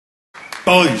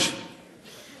Boys,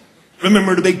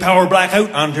 remember the big power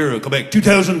blackout? Ontario, Quebec,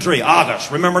 2003,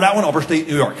 August. Remember that one? Upstate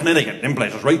New York, Connecticut, them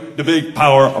places, right? The big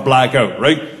power blackout,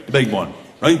 right? The big one,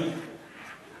 right?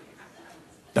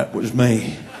 That was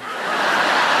me.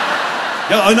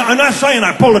 Yeah, I'm not saying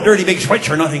I pulled a dirty big switch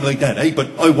or nothing like that, eh?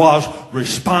 But I was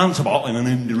responsible in an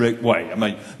indirect way. I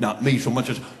mean, not me so much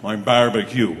as my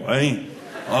barbecue, eh?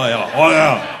 Oh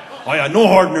yeah. No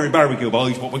ordinary barbecue,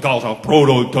 boys, what we call a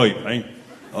prototype, eh?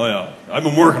 Oh yeah. I've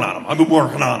been working on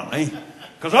them, eh?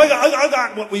 Because I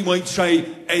got what we might say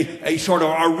a sort of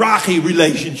a rocky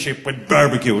relationship with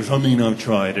barbecues. I mean, I've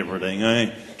tried everything,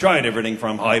 eh? Tried everything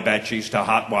from high batches to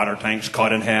hot water tanks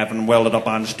cut in half and welded up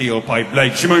on steel pipe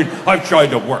legs. I mean, I've tried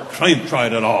the works. I've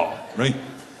tried it all, right?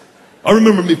 I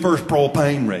remember my first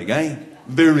propane rig, eh?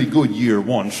 Very good year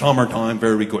one, summertime,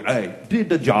 very good. Hey, did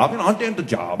the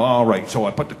job, all right. So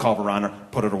I put the cover on her,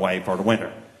 put it away for the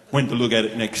winter. Went to look at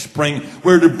it next spring.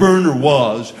 Where the burner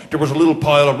was, there was a little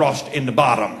pile of rust in the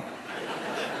bottom.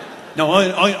 Now,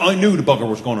 I knew the bugger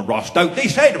was going to rust out. They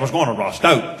said it was going to rust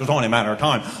out. It was only a matter of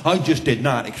time. I just did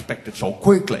not expect it so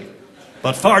quickly.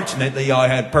 But fortunately, I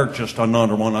had purchased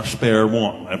another one, a spare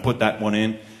one. I put that one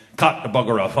in, caught the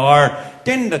bugger afire.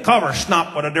 Then the cover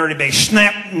snapped with a dirty big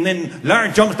snap, and then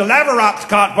large chunks of lava rocks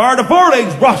caught fire. The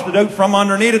forelegs rusted out from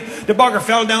underneath it. The bugger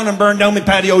fell down and burned down my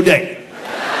patio deck.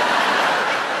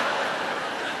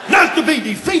 Not to be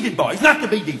defeated, boys, not to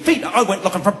be defeated. I went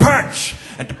looking for parts.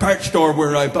 At the parts store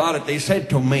where I bought it, they said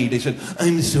to me, they said,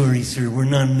 "I'm sorry, sir, we're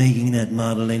not making that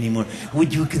model anymore.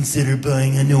 Would you consider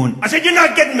buying a new one?" I said, "You're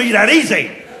not getting me that easy."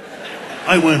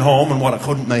 I went home, and what I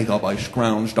couldn't make up, I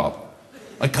scrounged up.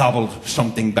 I cobbled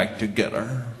something back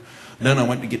together. Then I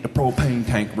went to get the propane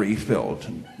tank refilled.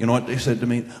 And you know what they said to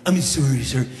me? "I'm sorry,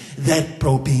 sir, that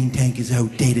propane tank is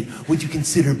outdated. Would you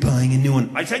consider buying a new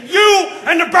one?" I said, "You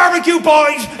and the barbecue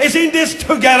boys is in this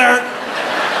together."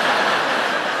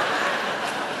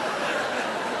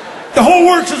 The whole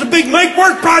works is a big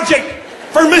make-work project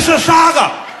for Mississauga.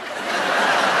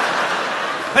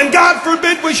 And God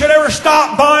forbid we should ever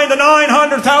stop buying the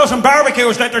 900,000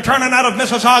 barbecues that they're turning out of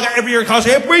Mississauga every year, because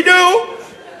if we do,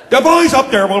 the boys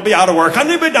up there will be out of work, and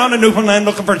they'll be down in Newfoundland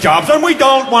looking for jobs, and we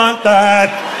don't want that.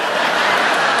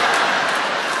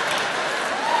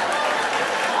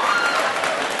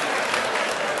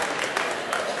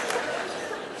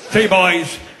 See,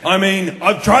 boys, I mean,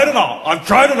 I've tried it all. I've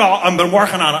been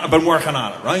working on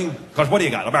it, right? Because what do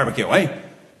you got? A barbecue, eh?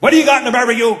 What do you got in a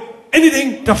barbecue?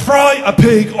 Anything to fry a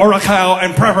pig or a cow,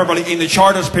 and preferably in the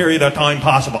shortest period of time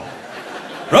possible.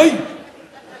 Right?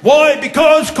 Why?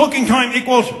 Because cooking time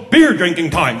equals beer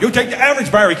drinking time. You take the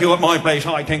average barbecue at my place,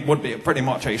 I think would be pretty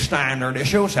much a standard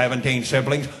issue. 17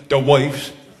 siblings. The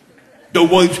wife's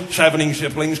 17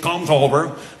 siblings comes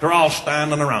over. They're all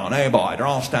standing around. Hey boy, they're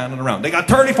all standing around. They got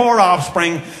 34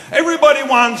 offspring. Everybody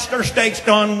wants their steaks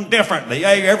done differently.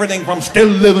 Hey, everything from still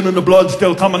living in the blood,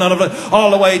 still coming out of it, all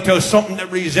the way to something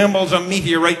that resembles a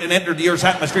meteorite that entered the Earth's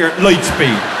atmosphere at light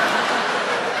speed.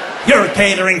 You're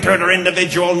catering to their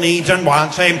individual needs and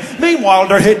wants, meanwhile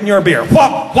they're hitting your beer.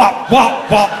 Whop, whop,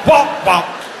 whop, whop, whop, whop.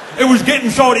 It was getting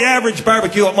so the average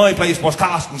barbecue at my place was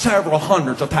costing several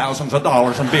hundreds of thousands of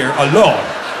dollars in beer alone.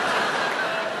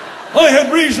 I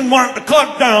had reason wanting to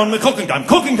cut down my cooking time.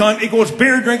 Cooking time equals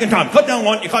beer drinking time. Cut down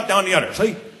one, you cut down the other,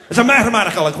 see? It's a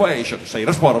mathematical equation, see?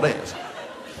 That's what it is.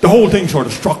 The whole thing sort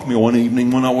of struck me one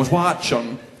evening when I was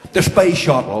watching the space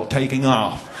shuttle taking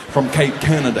off from Cape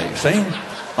Kennedy, see?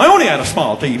 I only had a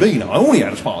small TV now,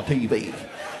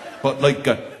 But like,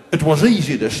 it was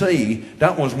easy to see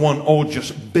that was one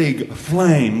just big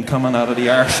flame coming out of the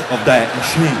arse of that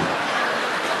machine.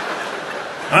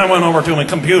 I went over to my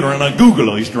computer and I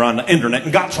Googleized her on the internet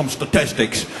and got some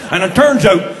statistics. And it turns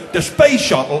out the space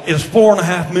shuttle is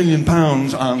 4.5 million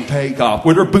pounds on takeoff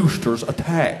with her boosters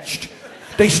attached.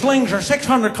 They slings her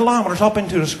 600 kilometers up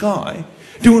into the sky,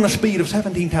 doing a speed of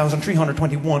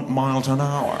 17,321 miles an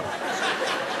hour.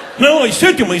 Now I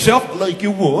said to myself, like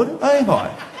you would, eh boy?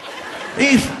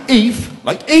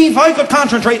 If I could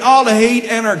concentrate all the heat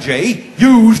energy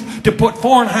used to put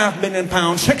 4.5 million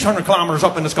pounds, 600 kilometers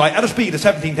up in the sky at a speed of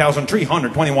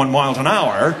 17,321 miles an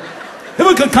hour, if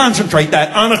I could concentrate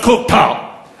that on a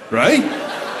cooktop, right?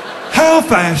 How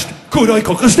fast could I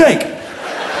cook a steak?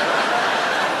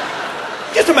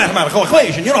 Just a mathematical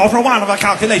equation, you know, for one of a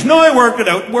calculation. Now I worked it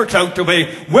out, it works out to be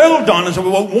well done as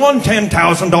about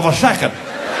 1/10,000th of a second.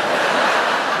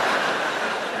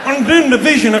 And then the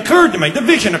vision occurred to me.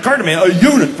 A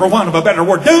unit, for want of a better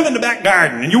word, down in the back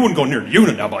garden. And you wouldn't go near the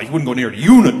unit now, boys. You wouldn't go near the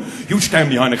unit. You'd stand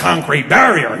behind a concrete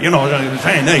barrier, you know what I'm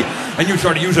saying? And you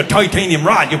sort of use a titanium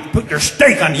rod. You put your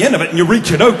stake on the end of it and you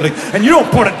reach it out. And you don't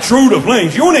put it through the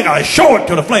flames. You only got to show it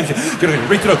to the flames. You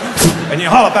reach it out and you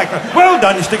haul it back. Well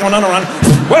done. You stick on another one.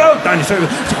 Well done.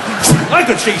 I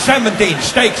could see 17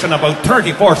 stakes in about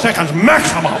 34 seconds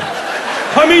maximum.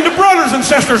 I mean, the brothers and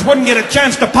sisters wouldn't get a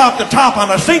chance to pop the top on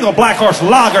a single Black Horse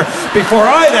lager before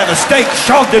I'd have a stake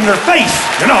shoved in their face,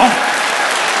 you know.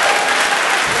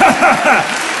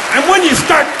 And when you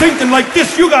start thinking like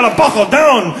this, you gotta buckle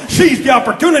down, seize the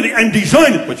opportunity, and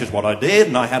design it, which is what I did,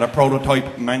 and I had a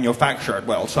prototype manufactured,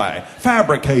 well, say,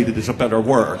 fabricated is a better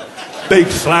word. Big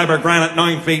slab of granite,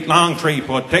 9 feet long, 3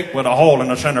 foot thick, with a hole in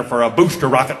the center for a booster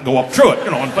rocket to go up through it,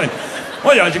 you know what I'm saying?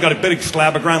 Well, yeah, you got a big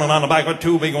slab of granite on the back with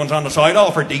 2 big ones on the side,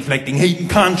 all for deflecting heat and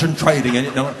concentrating it.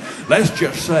 You know, let's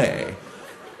just say,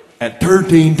 at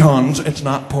 13 tons, it's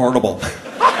not portable.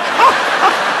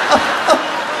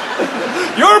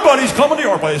 Your buddy's coming to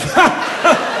your place.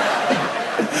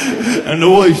 And the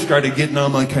wife started getting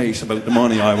on my case about the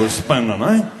money I was spending,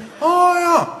 eh? Oh,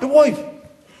 yeah, the wife.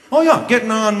 Oh, yeah,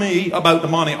 getting on me about the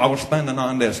money I was spending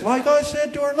on this. Like I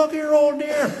said to her, look here, old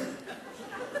dear.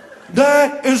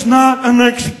 That is not an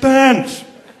expense.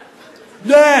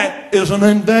 That is an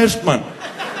investment.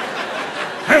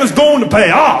 And it's going to pay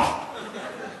off.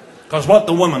 Because what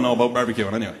do women know about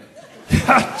barbecuing anyway?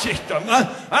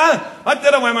 What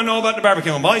do the women know about the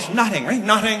barbecuing, boys? Nothing, right?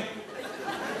 Nothing.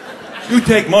 You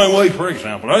take my wife, for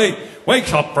example, right?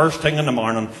 Wakes up first thing in the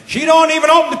morning. She don't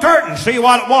even open the curtain, see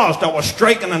what it was that was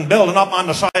striking and building up on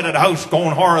the side of the house,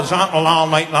 going horizontal all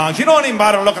night long. She don't even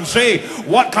bother to look and see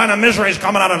what kind of misery is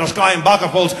coming out of the sky in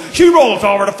bucketfuls. She rolls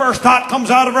over, the first thought comes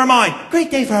out of her mind.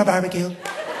 Great day for a barbecue.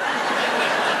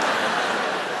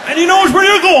 And he knows where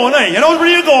you're going, eh? You knows where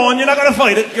you're going, you're not going to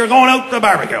fight it, you're going out to the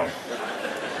barbecue.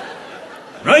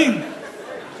 Right?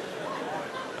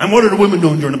 And what are the women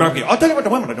doing during the barbecue? I'll tell you what the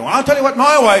women are doing. I'll tell you what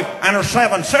my wife and her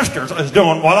 7 sisters is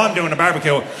doing while I'm doing the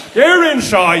barbecue. They're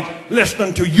inside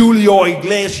listening to Julio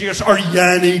Iglesias or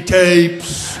Yanni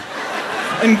tapes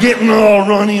and getting all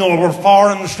runny over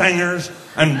foreign singers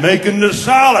and making the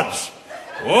salads.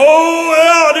 Oh,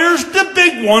 yeah, there's the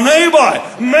big one, eh, boy?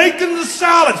 Making the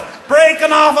salads.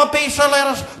 Breaking off a piece of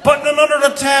lettuce, putting it under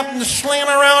the tap and slinging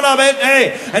around a bit,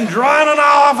 hey, and drying it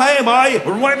off, hey, boy.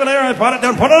 Wipe it there and put it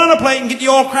down, put it on a plate and get the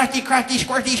old crafty,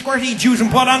 squirty juice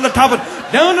and put it on the top of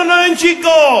it. Down the line she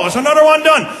goes. Another one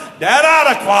done. That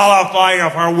ought to qualify her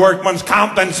for workman's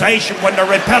compensation when the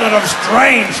repetitive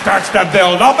strain starts to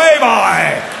build up, hey,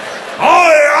 boy.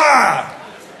 Oh, yeah.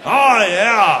 Oh,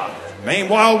 yeah.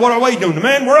 Meanwhile, what are we doing?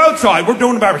 Man, we're outside. We're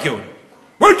doing the barbecue.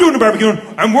 We're doing the barbecue,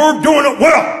 and we're doing it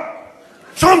well.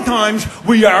 Sometimes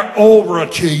we are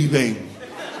overachieving,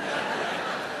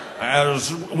 as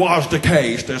was the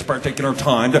case this particular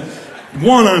time. The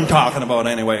one I'm talking about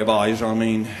anyway, boys, I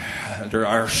mean, there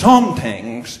are some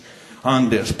things on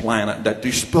this planet that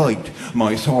despite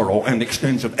my thorough and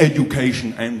extensive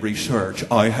education and research,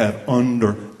 I have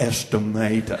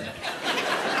underestimated.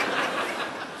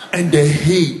 And the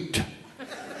heat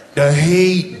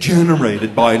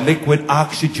generated by liquid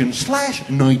oxygen /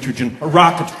 nitrogen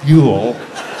rocket fuel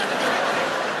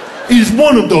is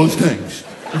one of those things.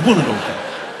 It's one of those things.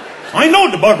 I know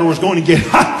the bugger was going to get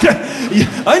hot.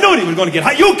 I know he was going to get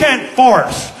hot. You can't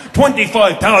force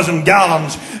 25,000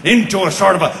 gallons into a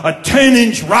sort of a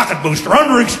 10-inch rocket booster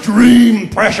under extreme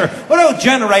pressure without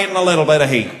generating a little bit of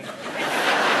heat.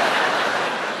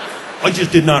 I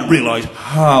just did not realize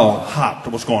how hot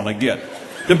it was going to get.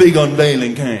 The big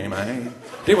unveiling came, eh?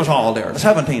 They was all there. The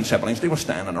 17 siblings, they were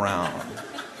standing around.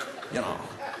 You know.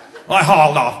 I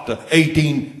hauled off the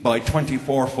 18 by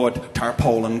 24 foot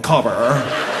tarpaulin cover.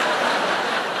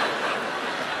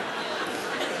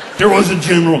 There was a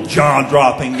general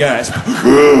jaw-dropping gasp.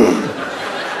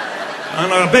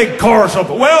 And a big chorus of,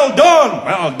 well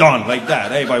done, like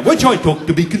that, eh? By which I took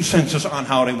to be consensus on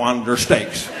how they wanted their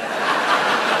steaks.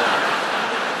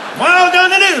 Well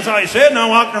done it is, I said, and I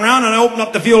walked around and I opened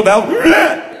up the fuel valve. And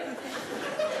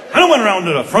I went around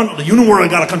to the front of the unit where I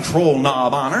got a control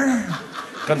knob on her.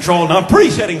 Control knob,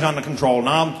 pre-settings on the control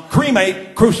knob.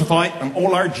 Cremate, crucify, and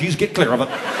all our G's get clear of it.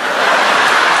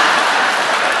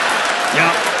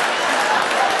 Yeah.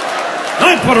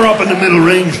 I put her up in the middle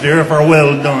range there for a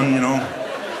well done, you know.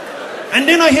 And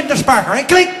then I hit the sparker, right?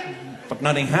 Click! But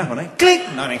nothing happened, eh?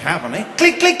 Click! Nothing happened, eh?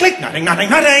 Click, click, click! Nothing!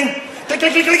 Click,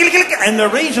 click, click, click, click, click. And the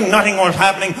reason nothing was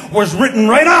happening was written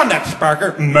right on that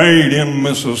sparker, made in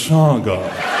Mississauga.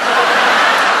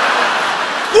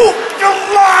 Oh, the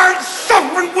Lord,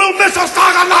 sovereign will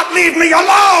Mississauga not leave me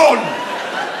alone?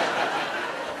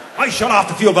 I shut off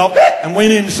the fuel valve and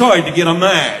went inside to get a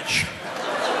match.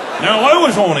 Now, I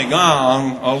was only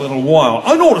gone a little while.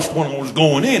 I noticed when I was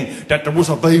going in that there was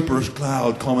a vaporous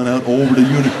cloud coming out over the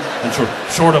unit and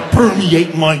sort of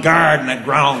permeating my garden at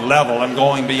ground level and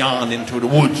going beyond into the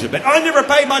woods a bit. I never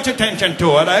paid much attention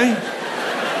to it, eh?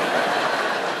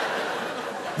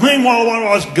 Meanwhile, while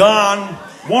I was gone,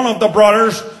 one of the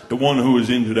brothers, the one who was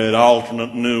into that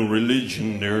alternate new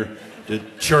religion there, the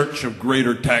Church of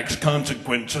Greater Tax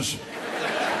Consequences,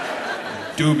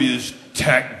 dubious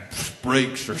tax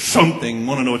breaks or something,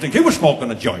 one of those things. He was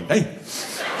smoking a joint, eh?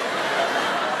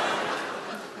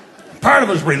 Part of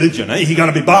his religion, eh? He got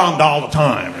to be bombed all the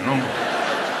time, you know.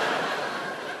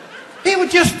 He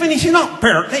was just finishing up,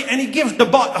 apparently, and he gives the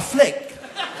butt a flick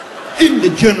in the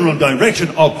general direction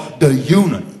of the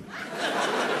unit.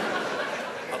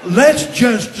 Let's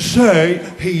just say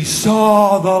he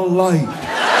saw the light.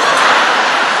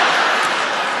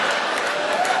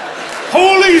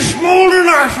 Holy smoldering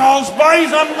arseholes,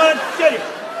 boys, I'm going to tell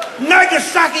you.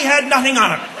 Nagasaki had nothing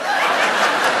on it.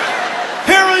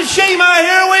 Hiroshima,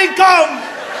 here we come.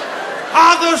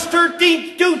 August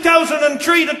 13th,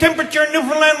 2003, the temperature in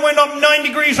Newfoundland went up 9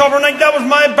 degrees overnight. That was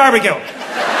my barbecue.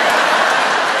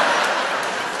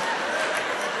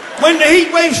 When the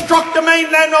heat wave struck the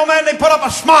mainland, oh man, they put up a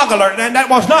smog alert, and that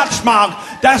was not smog.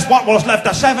 That's what was left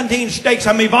of 17 steaks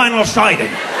on me vinyl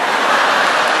siding.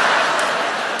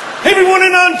 Everyone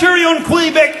in Ontario and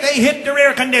Quebec, they hit their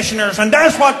air conditioners, and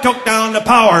that's what took down the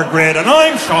power grid, and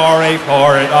I'm sorry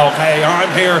for it, okay?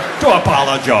 I'm here to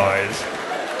apologize.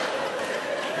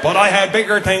 But I had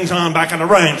bigger things on back in the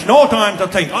ranch. No time to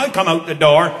think. I come out the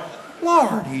door.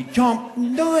 Lord, he jumped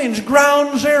nines,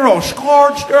 ground zero,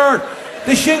 scorched earth.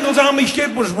 The shingles on me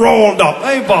shit was rolled up.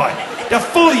 Hey, boy, the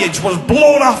foliage was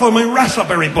blown off of my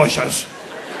raspberry bushes.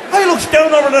 I looks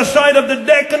down over the side of the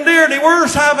deck, and there they were,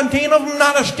 17 of them,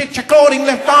 not a stitch of coating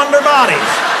left on their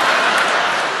bodies.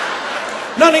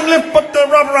 Nothing left but the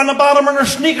rubber on the bottom of their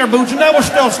sneaker boots, and that was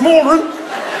still smoldering.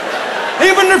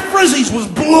 Even their frizzies was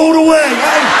blown away.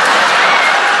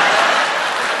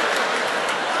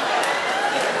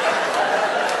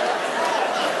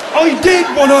 I did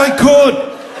what I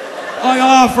could. I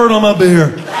offered them a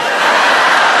beer.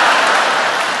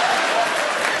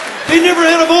 They never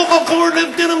had a vocal cord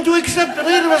left in them to accept it.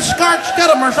 They had a scotch to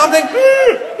them or something.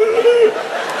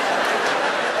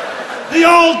 They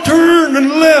all turned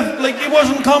and left like he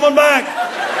wasn't coming back.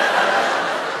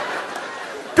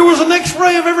 There was an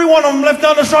X-ray of every one of them left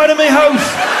on the side of my house.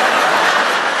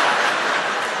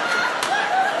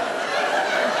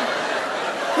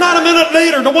 Not a minute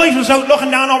later, the wife was out looking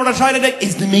down over the side of the deck.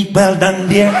 Is the meat well done,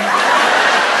 dear?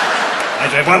 I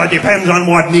said, well, it depends on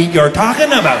what meat you're talking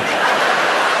about.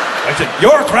 I said,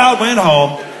 your crowd went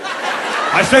home.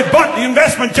 I said, but the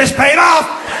investment just paid off.